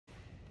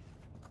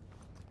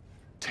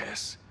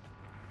Tess.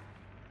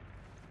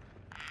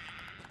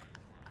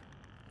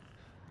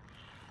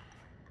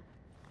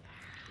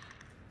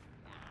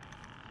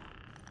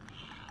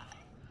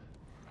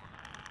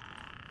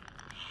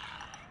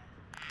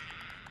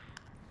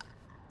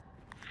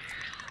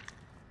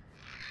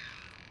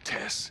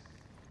 Tess.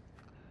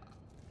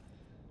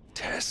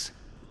 Tess.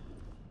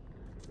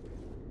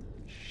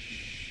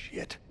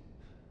 Shit.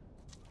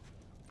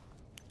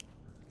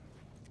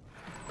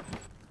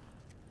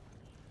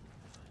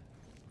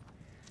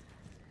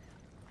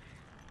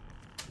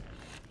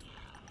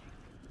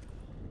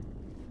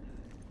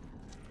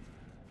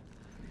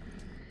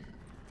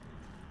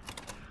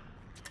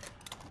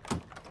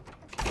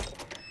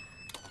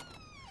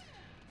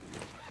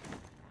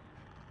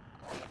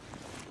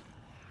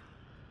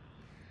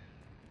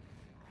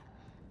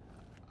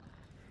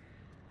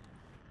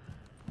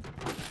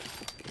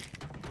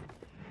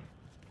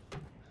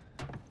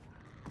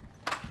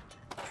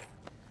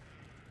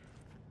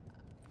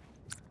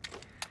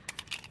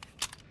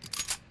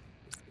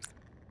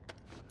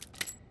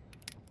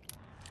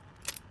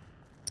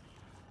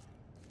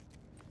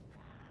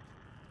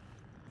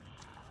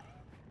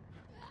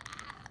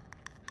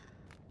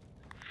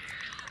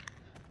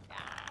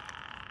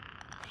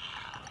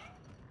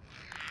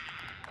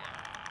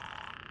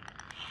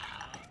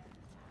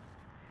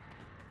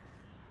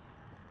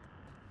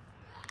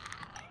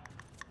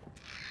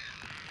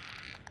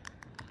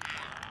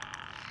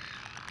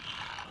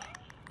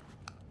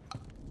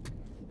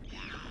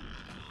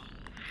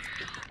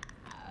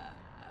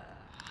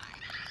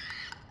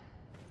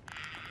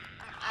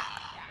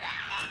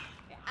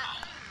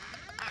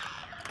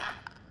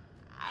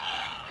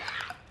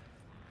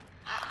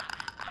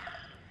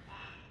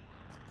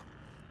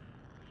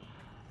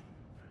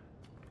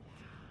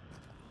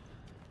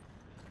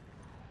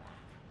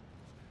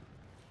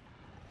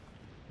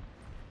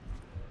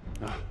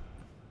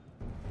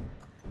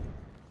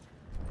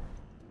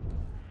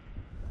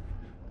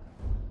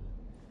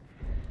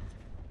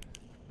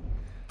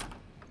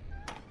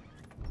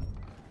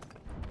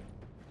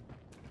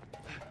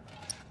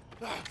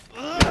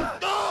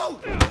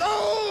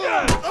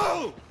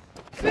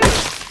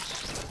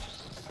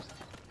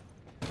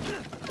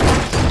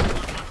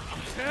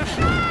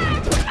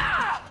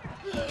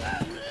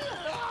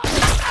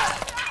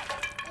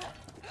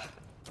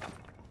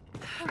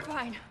 I'm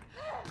fine.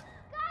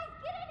 Guys,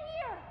 get in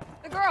here!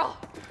 The girl!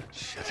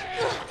 Shit.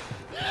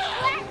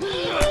 Let me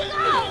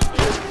go!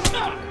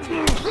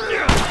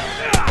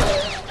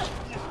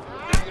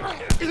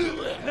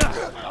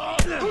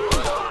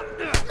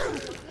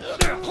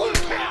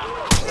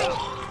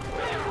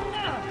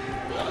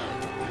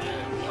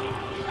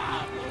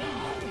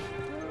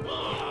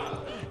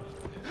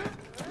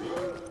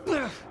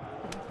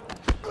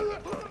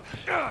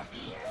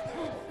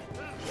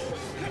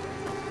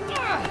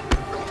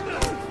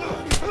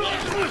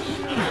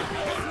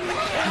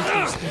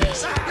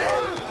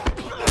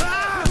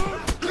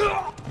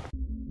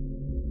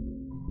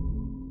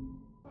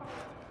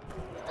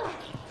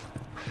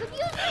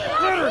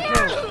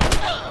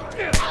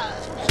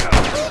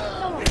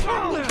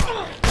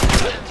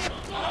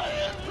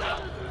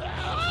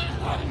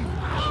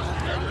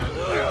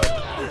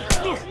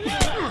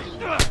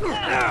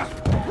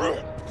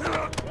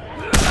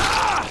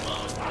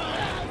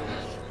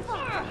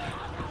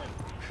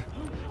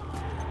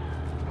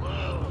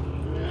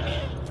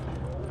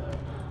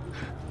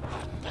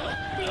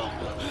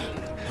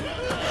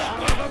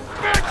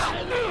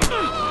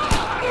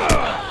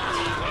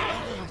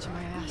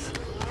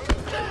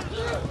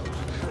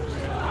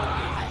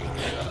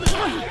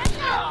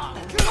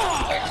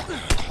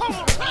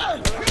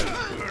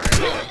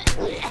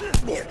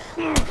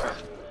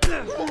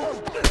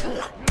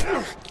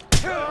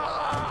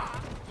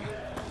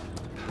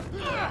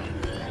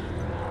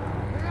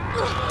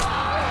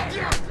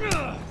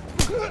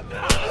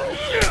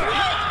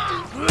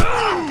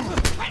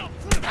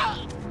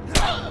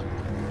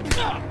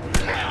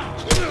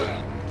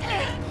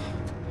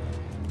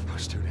 I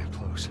was too damn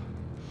close.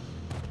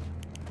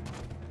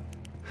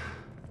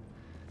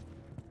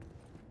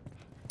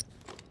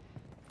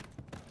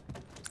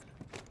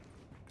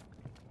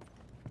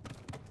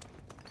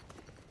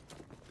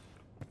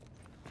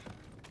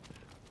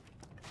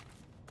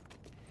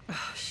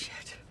 Oh,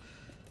 shit.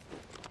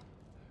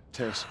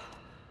 Tess,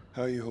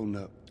 how are you holding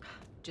up?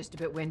 Just a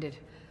bit winded.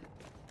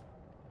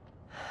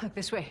 Look,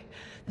 this way.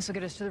 This will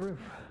get us to the roof.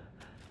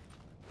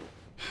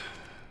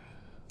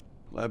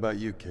 How about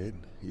you, kid?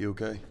 You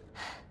okay?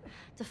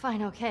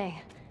 Define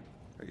okay.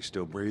 Are you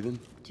still breathing?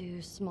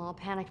 Do small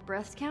panicked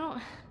breaths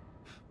count?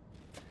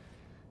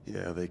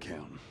 Yeah, they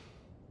count.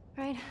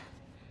 Right?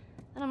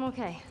 Then I'm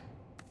okay.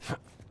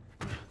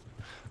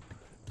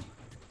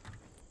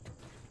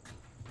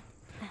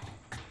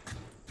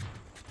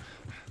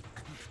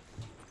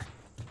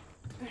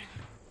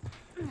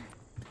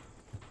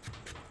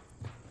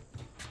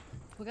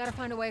 We gotta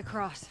find a way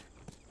across.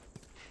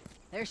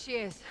 There she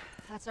is.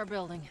 That's our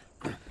building.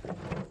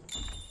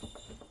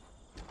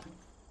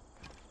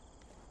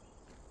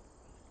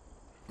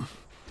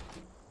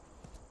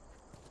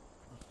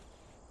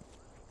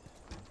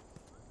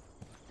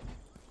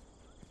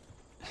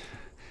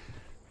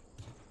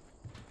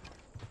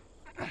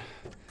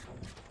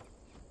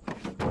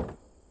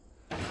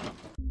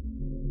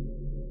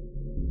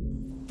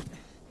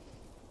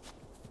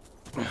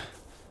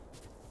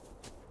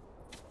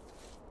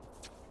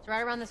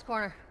 right around this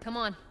corner. Come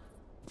on.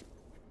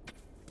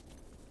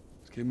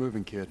 Let's keep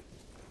moving, kid.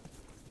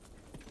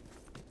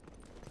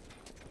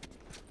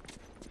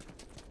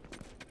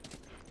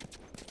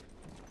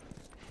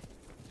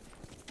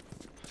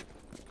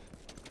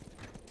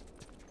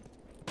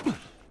 Look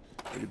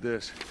at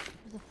this.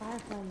 There's a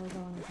Firefly logo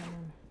on his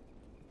arm.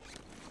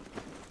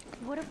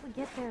 What if we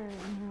get there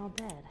and they're all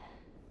dead?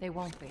 They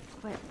won't be.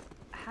 But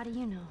how do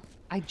you know?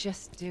 I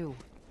just do.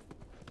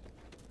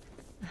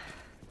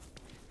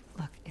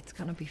 Look, it's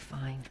gonna be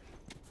fine.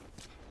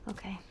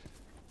 Okay.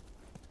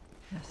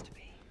 Has to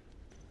be.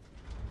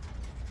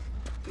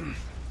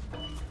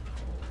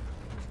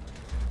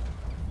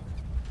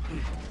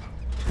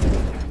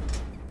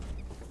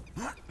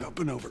 Up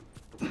and over.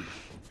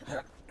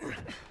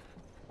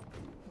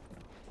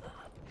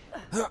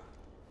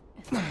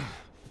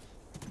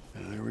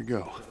 There we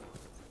go.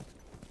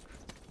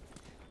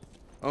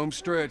 Home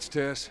stretch,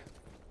 Tess.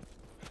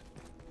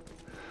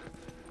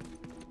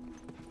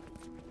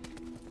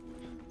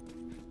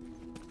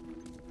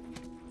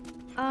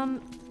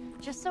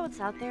 Just so it's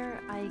out there,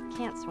 I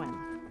can't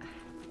swim.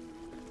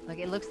 Look,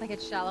 it looks like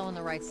it's shallow on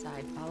the right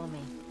side. Follow me.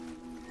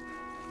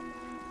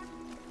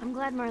 I'm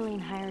glad Marlene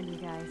hired you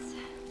guys.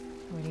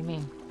 What do you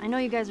mean? I know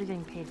you guys are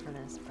getting paid for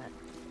this, but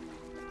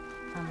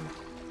I'm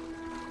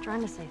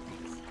trying to say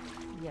thanks.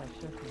 Yeah,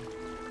 sure thing.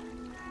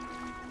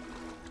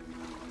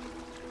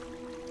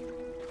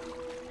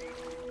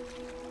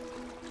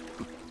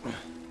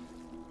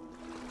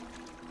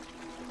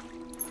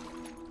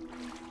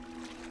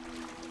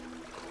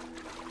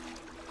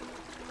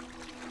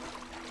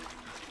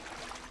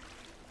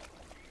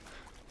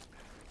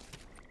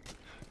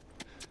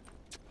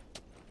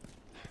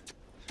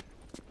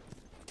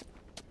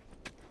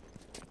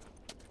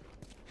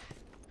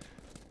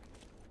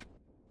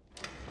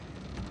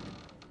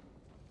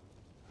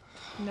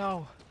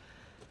 No.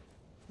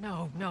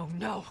 No, no,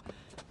 no.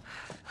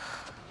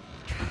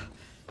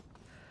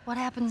 What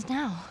happens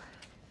now?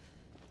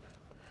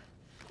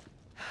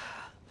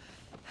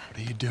 What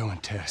are you doing,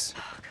 Tess?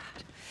 Oh,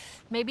 God.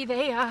 Maybe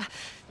they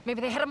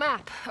had a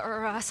map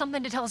or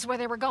something to tell us where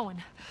they were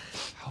going.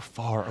 How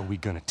far are we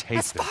gonna take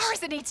As this? far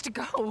as it needs to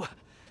go.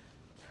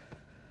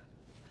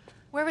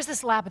 Where was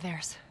this lab of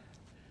theirs?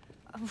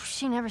 Oh,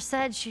 she never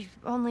said. She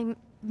only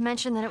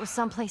mentioned that it was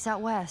someplace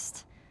out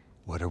west.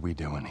 What are we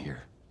doing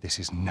here? This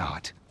is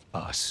not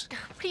us.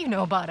 What do you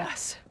know about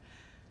us?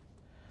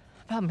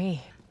 About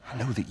me? I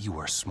know that you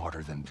are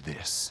smarter than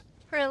this.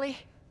 Really?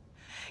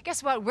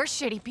 Guess what? We're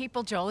shitty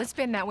people, Joel. It's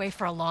been that way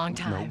for a long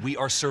time. No, we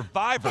are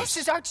survivors. This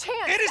is our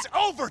chance. It is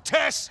over,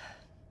 Tess!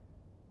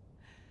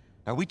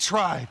 Now, we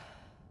tried.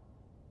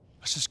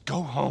 Let's just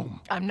go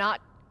home. I'm not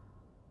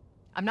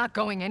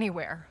going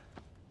anywhere.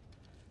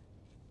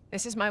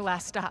 This is my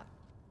last stop.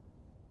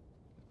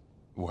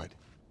 What?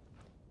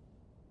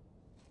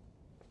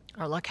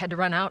 Our luck had to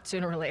run out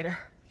sooner or later.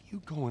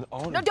 You going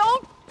on? No,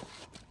 don't!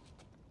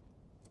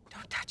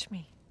 Don't touch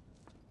me.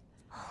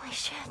 Holy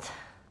shit.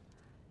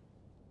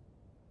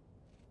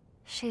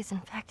 She's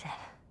infected.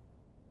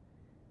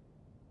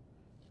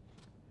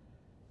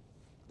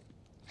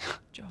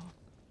 Joel,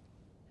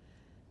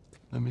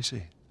 Let me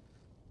see.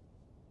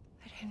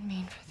 I didn't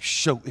mean for this.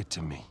 Show it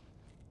to me.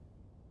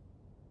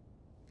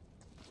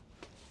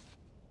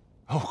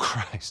 Oh,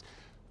 Christ.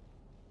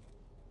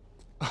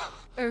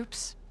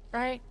 Oops,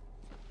 right?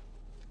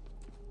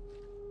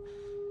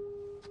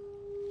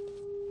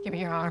 Give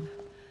me your arm.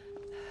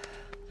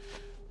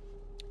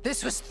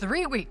 This was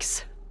 3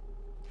 weeks.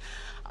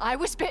 I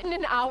was bitten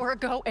an hour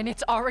ago, and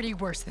it's already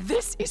worse.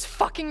 This is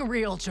fucking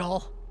real,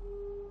 Joel.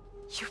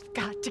 You've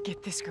got to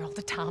get this girl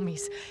to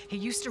Tommy's. He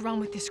used to run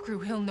with this crew.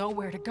 He'll know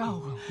where to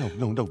go.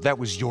 No. That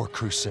was your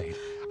crusade.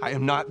 I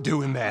am not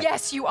doing that.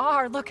 Yes, you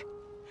are. Look.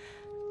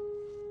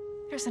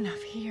 There's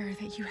enough here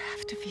that you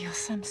have to feel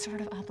some sort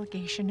of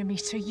obligation to me,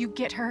 so you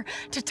get her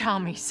to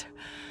Tommy's.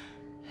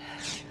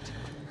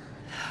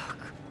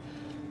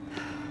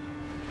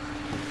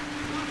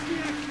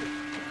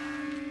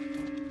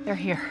 They're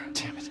here.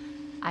 Damn it.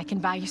 I can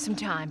buy you some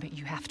time, but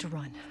you have to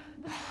run.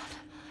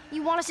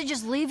 You want us to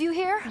just leave you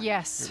here?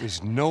 Yes. There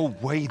is no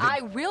way that...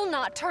 I will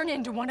not turn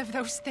into one of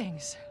those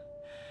things.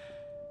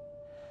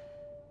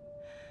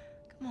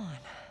 Come on.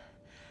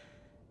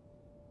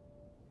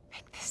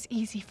 Make this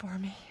easy for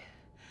me.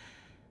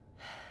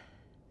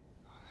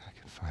 I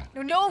can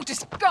find... No,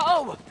 just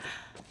go!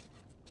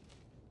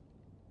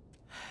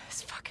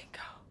 Just fucking go.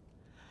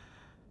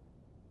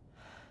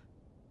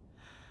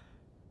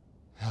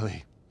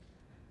 Ellie,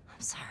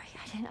 I'm sorry.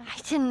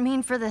 I didn't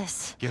mean for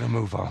this. get a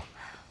move on.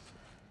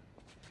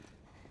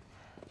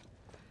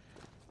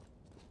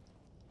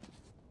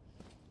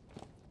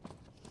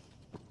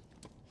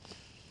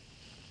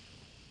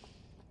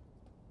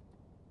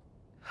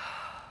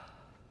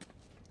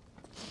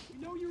 We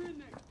know you're in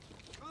there.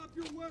 Drop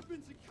your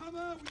weapons and come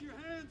out with your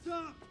hands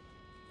up.